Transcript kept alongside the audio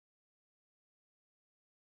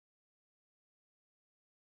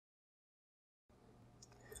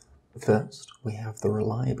First, we have the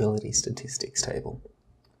reliability statistics table.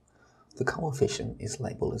 The coefficient is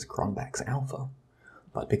labelled as Cronbach's alpha,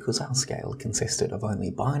 but because our scale consisted of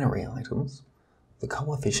only binary items, the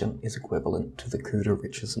coefficient is equivalent to the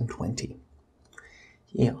Kuder-Richardson 20.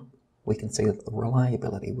 Here, we can see that the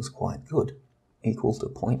reliability was quite good, equal to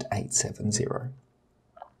 0.870.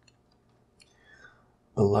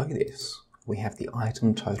 Below this, we have the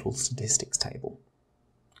item total statistics table.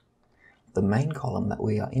 The main column that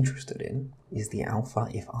we are interested in is the alpha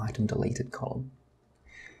if item deleted column.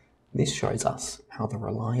 This shows us how the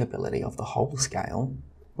reliability of the whole scale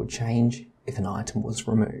would change if an item was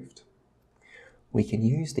removed. We can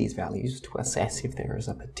use these values to assess if there is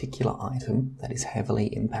a particular item that is heavily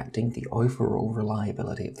impacting the overall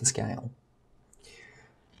reliability of the scale.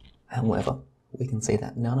 However, we can see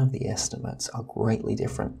that none of the estimates are greatly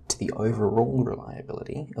different to the overall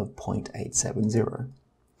reliability of 0.870,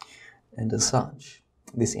 and as such,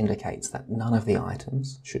 this indicates that none of the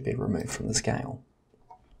items should be removed from the scale.